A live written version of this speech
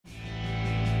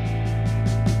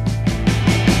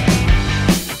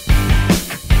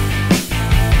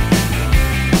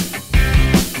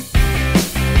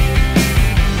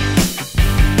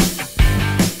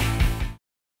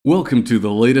Welcome to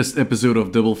the latest episode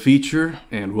of Double Feature,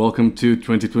 and welcome to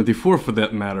 2024 for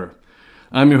that matter.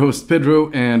 I'm your host Pedro,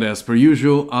 and as per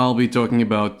usual, I'll be talking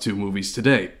about two movies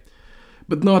today.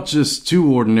 But not just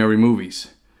two ordinary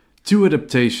movies. Two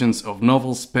adaptations of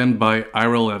novels penned by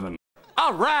Ira Levin.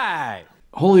 Alright!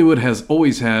 Hollywood has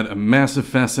always had a massive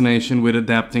fascination with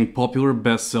adapting popular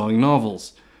best-selling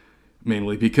novels.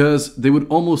 Mainly because they would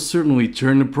almost certainly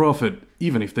turn a profit,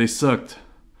 even if they sucked.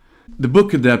 The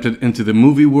book adapted into the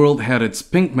movie world had its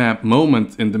pink map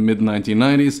moment in the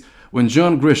mid-1990s when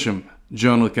John Grisham,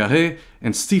 John le Carré,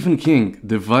 and Stephen King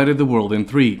divided the world in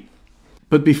three.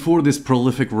 But before this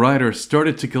prolific writer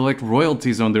started to collect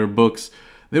royalties on their books,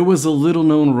 there was a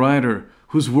little-known writer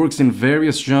whose works in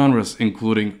various genres,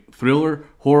 including thriller,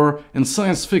 horror, and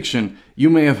science fiction, you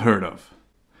may have heard of.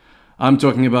 I'm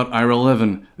talking about Ira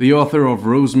Levin, the author of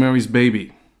Rosemary's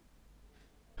Baby.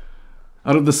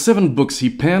 Out of the 7 books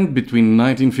he penned between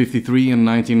 1953 and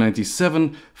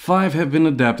 1997, 5 have been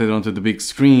adapted onto the big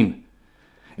screen.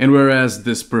 And whereas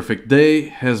This Perfect Day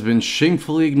has been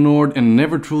shamefully ignored and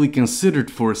never truly considered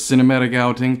for a cinematic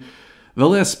outing, the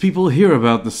less people hear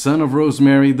about The Son of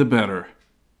Rosemary, the better.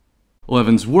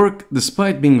 Levin's work,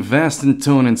 despite being vast in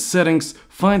tone and settings,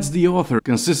 finds the author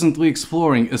consistently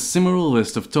exploring a similar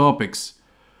list of topics: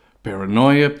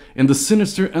 paranoia, and the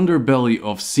sinister underbelly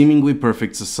of seemingly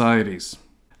perfect societies.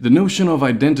 The notion of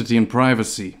identity and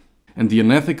privacy, and the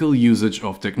unethical usage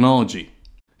of technology.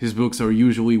 His books are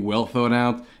usually well thought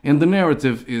out, and the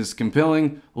narrative is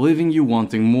compelling, leaving you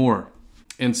wanting more.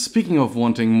 And speaking of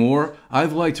wanting more,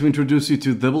 I'd like to introduce you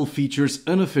to Double Feature's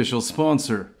unofficial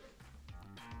sponsor.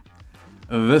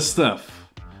 The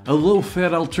Stuff, a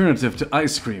low-fat alternative to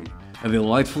ice cream. A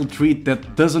delightful treat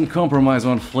that doesn't compromise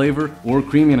on flavor or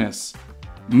creaminess.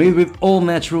 Made with all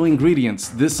natural ingredients,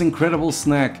 this incredible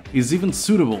snack is even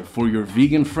suitable for your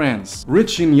vegan friends.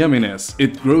 Rich in yumminess,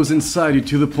 it grows inside you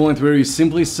to the point where you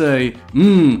simply say,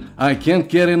 I can't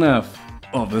get enough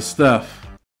of the stuff.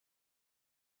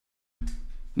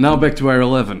 Now back to Ira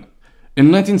Levin. In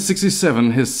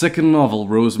 1967, his second novel,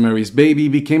 Rosemary's Baby,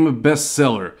 became a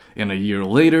bestseller, and a year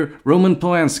later, Roman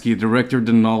Polanski directed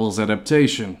the novel's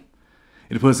adaptation.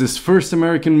 It was his first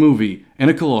American movie, and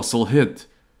a colossal hit.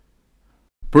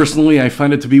 Personally, I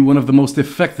find it to be one of the most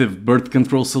effective birth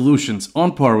control solutions,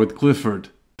 on par with Clifford.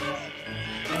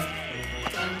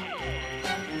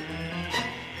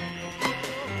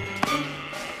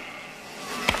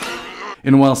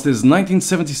 And whilst his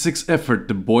 1976 effort,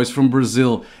 The Boys from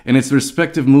Brazil, and its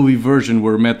respective movie version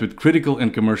were met with critical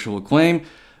and commercial acclaim,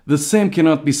 the same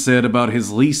cannot be said about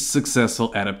his least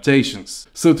successful adaptations.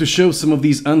 So to show some of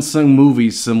these unsung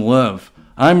movies some love,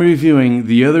 I'm reviewing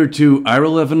the other 2 Ira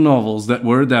Levin novels that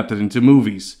were adapted into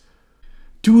movies.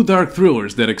 2 dark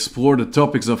thrillers that explore the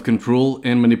topics of control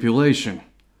and manipulation.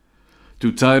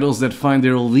 2 titles that find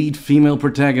their lead female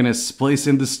protagonists placed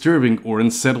in disturbing or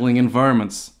unsettling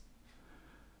environments.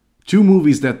 2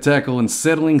 movies that tackle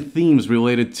unsettling themes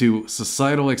related to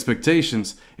societal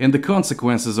expectations and the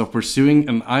consequences of pursuing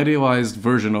an idealized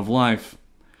version of life.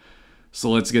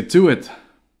 So let's get to it.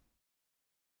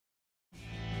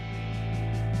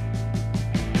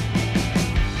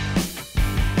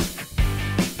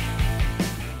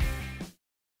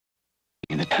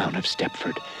 In the town of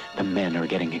Stepford, the men are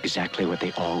getting exactly what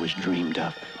they always dreamed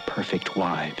of, perfect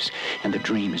wives, and the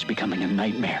dream is becoming a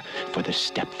nightmare for the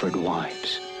Stepford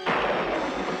Wives.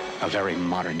 A very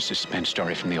modern suspense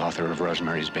story from the author of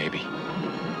Rosemary's Baby.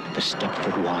 The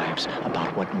Stepford Wives,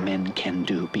 about what men can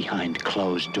do behind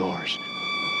closed doors.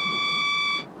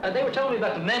 They were telling me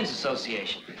about the Men's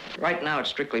Association. Right now, it's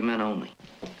strictly men only.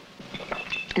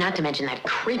 Not to mention that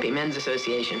creepy Men's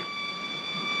Association.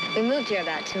 We moved here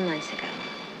about 2 months ago,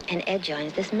 and Ed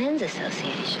joins this Men's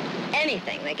Association.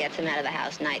 Anything that gets him out of the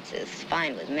house nights is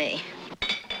fine with me.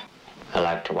 I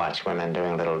like to watch women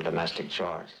doing little domestic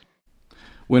chores.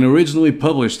 When originally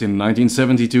published in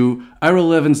 1972, Ira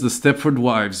Levin's The Stepford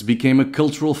Wives became a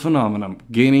cultural phenomenon,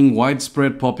 gaining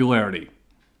widespread popularity.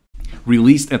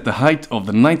 Released at the height of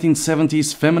the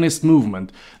 1970s feminist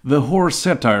movement, the horror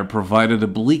satire provided a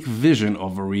bleak vision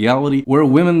of a reality where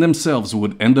women themselves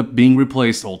would end up being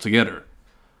replaced altogether.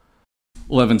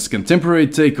 Levin's contemporary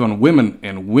take on women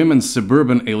and women's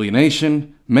suburban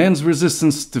alienation, man's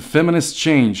resistance to feminist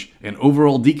change, and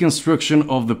overall deconstruction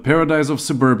of the paradise of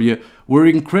suburbia were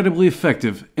incredibly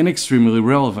effective and extremely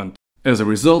relevant. As a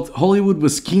result, Hollywood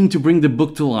was keen to bring the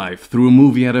book to life through a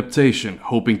movie adaptation,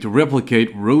 hoping to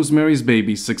replicate Rosemary's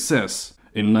Baby's success.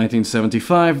 In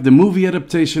 1975, the movie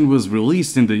adaptation was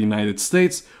released in the United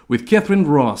States with Katharine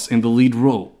Ross in the lead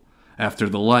role. after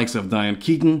the likes of Diane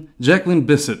Keaton, Jacqueline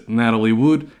Bisset, Natalie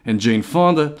Wood, and Jane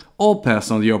Fonda all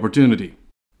passed on the opportunity.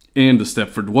 In The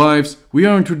Stepford Wives, we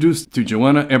are introduced to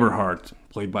Joanna Eberhardt,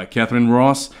 played by Catherine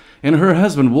Ross, and her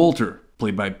husband Walter,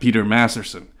 played by Peter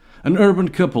Masterson, an urban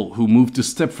couple who moved to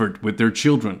Stepford with their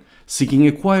children, seeking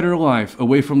a quieter life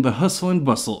away from the hustle and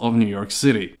bustle of New York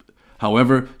City.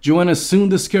 However, Joanna soon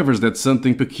discovers that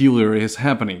something peculiar is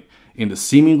happening in the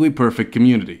seemingly perfect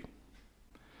community.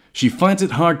 She finds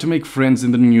it hard to make friends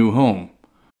in the new home.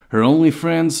 Her only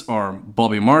friends are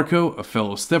Bobby Marco, a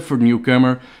fellow Stepford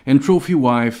newcomer, and trophy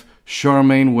wife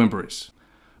Charmaine Wimpers.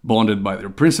 Bonded by their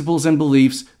principles and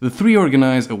beliefs, the three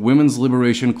organize a women's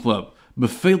liberation club, but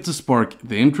fail to spark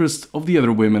the interest of the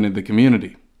other women in the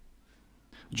community.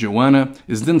 Joanna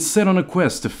is then set on a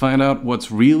quest to find out what's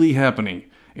really happening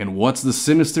and what's the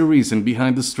sinister reason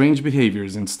behind the strange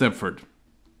behaviors in Stepford.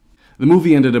 The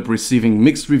movie ended up receiving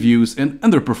mixed reviews and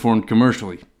underperformed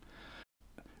commercially.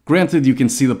 Granted, you can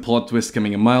see the plot twist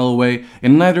coming a mile away,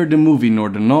 and neither the movie nor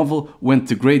the novel went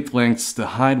to great lengths to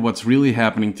hide what's really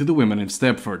happening to the women in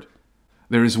Stepford.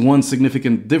 There is one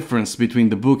significant difference between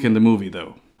the book and the movie,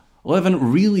 though.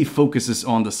 Levin really focuses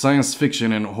on the science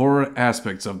fiction and horror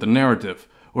aspects of the narrative,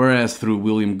 whereas through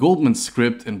William Goldman's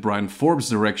script and Brian Forbes'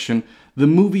 direction, the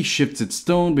movie shifts its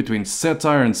tone between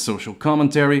satire and social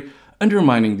commentary,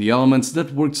 undermining the elements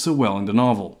that worked so well in the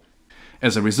novel.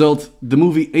 As a result, the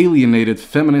movie alienated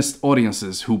feminist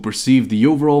audiences who perceived the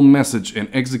overall message and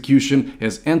execution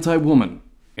as anti-woman,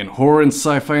 and horror and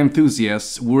sci-fi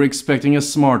enthusiasts were expecting a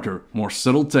smarter, more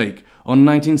subtle take on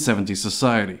 1970s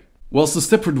society. Whilst The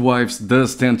Stepford Wives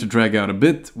does tend to drag out a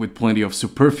bit, with plenty of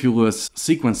superfluous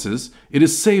sequences, it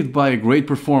is saved by a great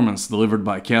performance delivered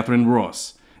by Catherine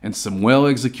Ross, and some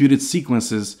well-executed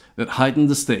sequences that heighten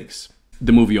the stakes.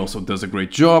 The movie also does a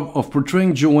great job of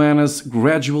portraying Joanna's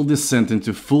gradual descent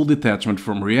into full detachment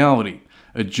from reality,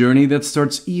 a journey that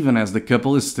starts even as the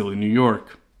couple is still in New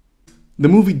York. The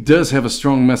movie does have a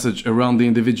strong message around the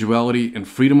individuality and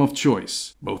freedom of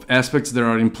choice, both aspects that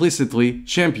are implicitly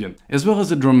championed, as well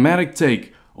as a dramatic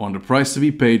take on the price to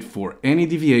be paid for any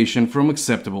deviation from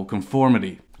acceptable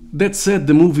conformity. That said,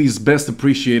 the movie is best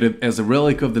appreciated as a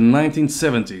relic of the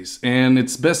 1970s, and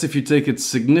it's best if you take its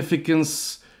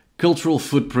significance, cultural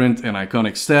footprint, and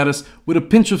iconic status with a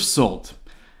pinch of salt.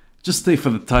 Just stay for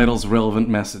the title's relevant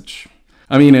message.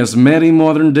 I mean, as many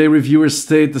modern-day reviewers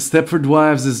state, The Stepford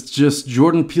Wives is just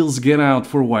Jordan Peele's Get Out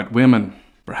for white women.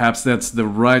 Perhaps that's the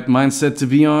right mindset to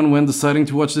be on when deciding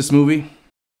to watch this movie?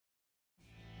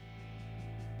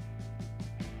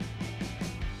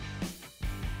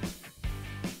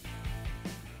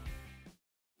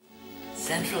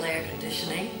 Central air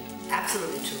conditioning,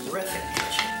 absolutely terrific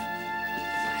kitchen.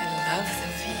 I love the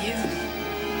view.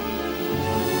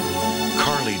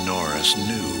 Carly Norris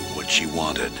knew what she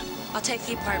wanted. I'll take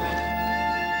the apartment.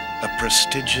 A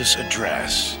prestigious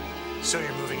address. So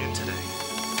you're moving in today.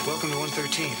 Welcome to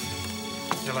 113.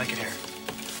 You'll like it here.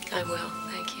 I will,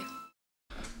 thank you.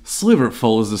 Sliver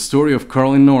follows the story of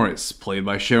Carly Norris, played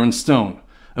by Sharon Stone,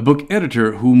 a book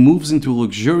editor who moves into a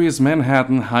luxurious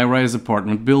Manhattan high-rise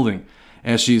apartment building,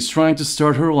 as she is trying to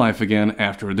start her life again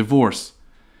after a divorce.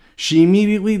 She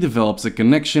immediately develops a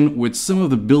connection with some of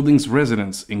the building's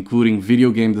residents, including video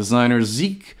game designer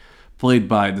Zeke, played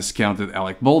by discounted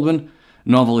Alec Baldwin,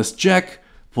 novelist Jack,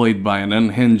 played by an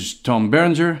unhinged Tom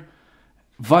Berenger,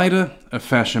 Vida, a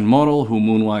fashion model who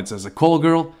moonlights as a call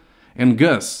girl, and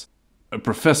Gus, a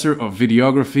professor of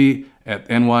videography at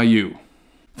NYU.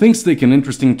 Things take an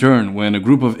interesting turn when a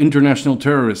group of international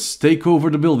terrorists take over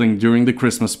the building during the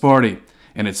Christmas party,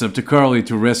 and it's up to Carly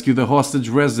to rescue the hostage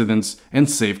residents and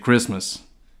save Christmas.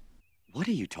 What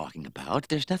are you talking about?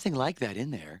 There's nothing like that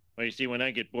in there. Well, you see, when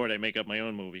I get bored, I make up my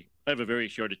own movie. I have a very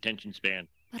short attention span.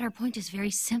 But our point is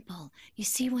very simple. You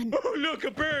see, when... Oh, look,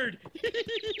 a bird!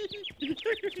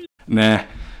 Nah.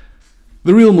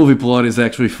 The real movie plot is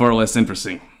actually far less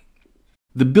interesting.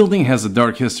 The building has a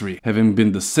dark history, having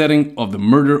been the setting of the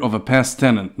murder of a past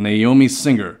tenant, Naomi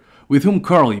Singer, with whom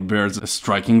Carly bears a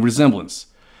striking resemblance.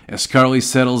 As Carly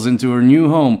settles into her new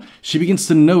home, she begins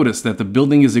to notice that the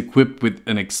building is equipped with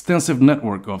an extensive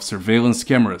network of surveillance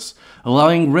cameras,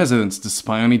 allowing residents to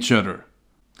spy on each other.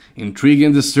 Intrigued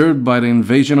and disturbed by the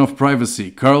invasion of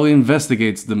privacy, Carly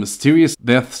investigates the mysterious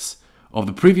deaths of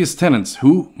the previous tenants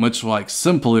who, much like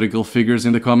some political figures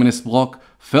in the communist bloc,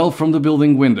 fell from the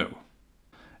building window.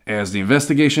 As the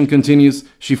investigation continues,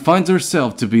 she finds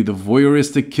herself to be the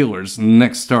voyeuristic killer's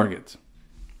next target.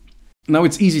 Now,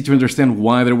 it's easy to understand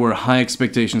why there were high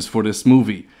expectations for this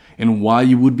movie, and why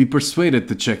you would be persuaded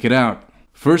to check it out.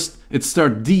 First, it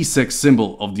starred the sex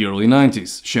symbol of the early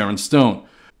 90s, Sharon Stone,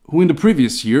 who in the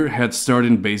previous year had starred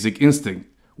in Basic Instinct,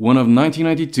 one of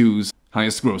 1992's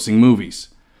highest-grossing movies.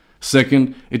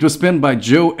 Second, it was penned by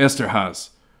Joe Esterhazy,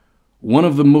 one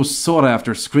of the most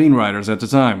sought-after screenwriters at the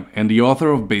time and the author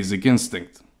of Basic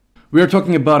Instinct. We are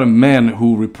talking about a man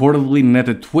who reportedly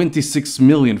netted $26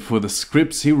 million for the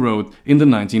scripts he wrote in the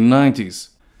 1990s.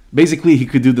 Basically, he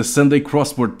could do the Sunday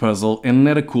crossword puzzle and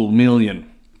net a cool $1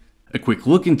 million. A quick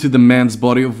look into the man's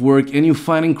body of work and you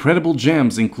find incredible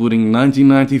gems including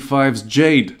 1995's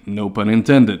Jade, no pun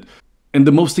intended, and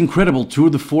the most incredible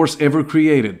tour de force ever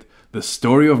created, the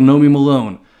story of Nomi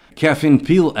Malone, a caffeine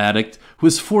pill addict who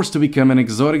is forced to become an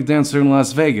exotic dancer in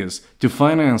Las Vegas to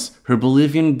finance her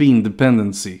Bolivian bean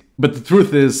dependency. But the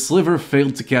truth is, Sliver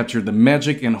failed to capture the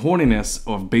magic and horniness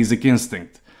of Basic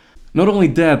Instinct. Not only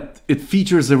that, it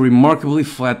features a remarkably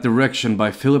flat direction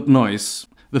by Phillip Noyce,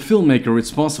 the filmmaker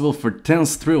responsible for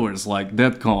tense thrillers like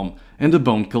Dead Calm and The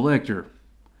Bone Collector.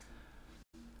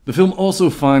 The film also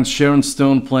finds Sharon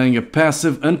Stone playing a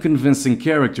passive, unconvincing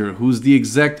character who's the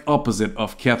exact opposite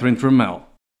of Catherine Trammell.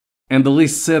 And the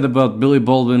least said about Billy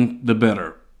Baldwin, the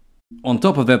better. On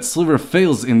top of that, Sliver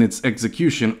fails in its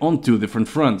execution on two different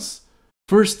fronts.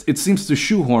 First, it seems to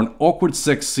shoehorn awkward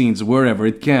sex scenes wherever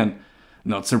it can.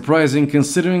 Not surprising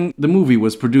considering the movie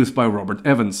was produced by Robert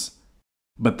Evans.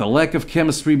 But the lack of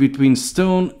chemistry between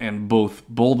Stone and both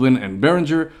Baldwin and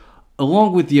Berenger,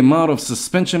 along with the amount of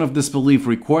suspension of disbelief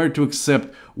required to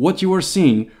accept what you are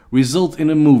seeing, result in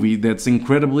a movie that's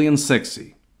incredibly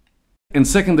unsexy. And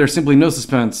second, there's simply no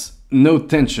suspense, no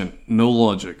tension, no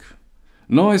logic.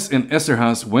 Noyce and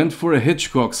Eszterhas went for a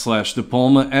Hitchcock/De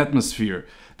Palma atmosphere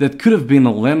that could have been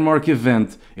a landmark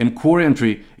event and core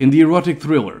entry in the erotic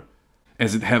thriller,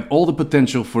 as it had all the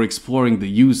potential for exploring the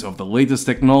use of the latest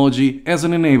technology as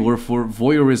an enabler for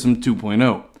voyeurism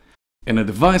 2.0, and a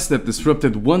device that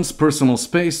disrupted one's personal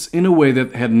space in a way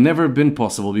that had never been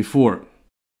possible before.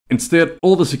 Instead,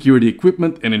 all the security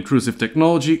equipment and intrusive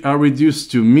technology are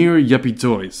reduced to mere yuppie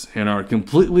toys and are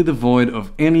completely devoid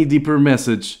of any deeper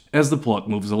message as the plot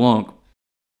moves along.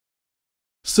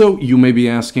 So you may be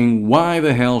asking, why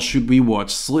the hell should we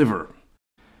watch Sliver?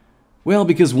 Well,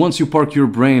 because once you park your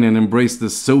brain and embrace the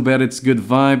so bad it's good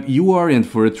vibe, you are in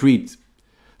for a treat.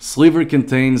 Sliver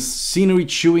contains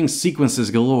scenery-chewing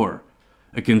sequences galore,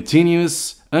 a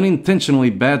continuous, unintentionally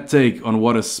bad take on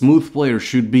what a smooth player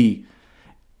should be,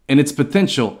 and its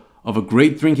potential of a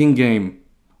great drinking game,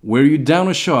 where you down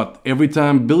a shot every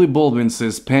time Billy Baldwin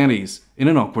says panties in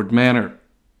an awkward manner.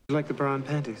 You like the bra and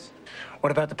panties?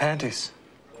 What about the panties?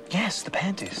 Yes, the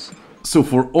panties. So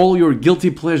for all your guilty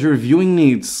pleasure viewing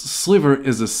needs, Sliver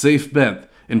is a safe bet,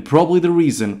 and probably the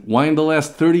reason why in the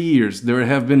last 30 years there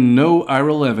have been no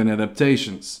Ira Levin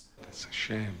adaptations. That's a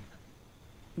shame.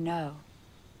 No.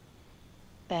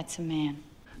 That's a man.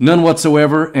 None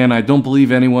whatsoever, and I don't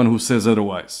believe anyone who says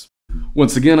otherwise.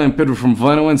 Once again, I'm Pedro from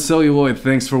Vinyl and Celluloid,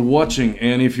 thanks for watching,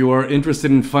 and if you are interested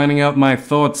in finding out my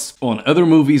thoughts on other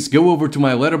movies, go over to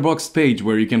my Letterboxd page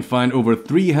where you can find over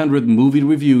 300 movie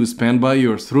reviews penned by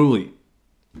yours truly.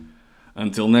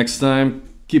 Until next time,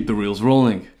 keep the reels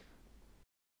rolling.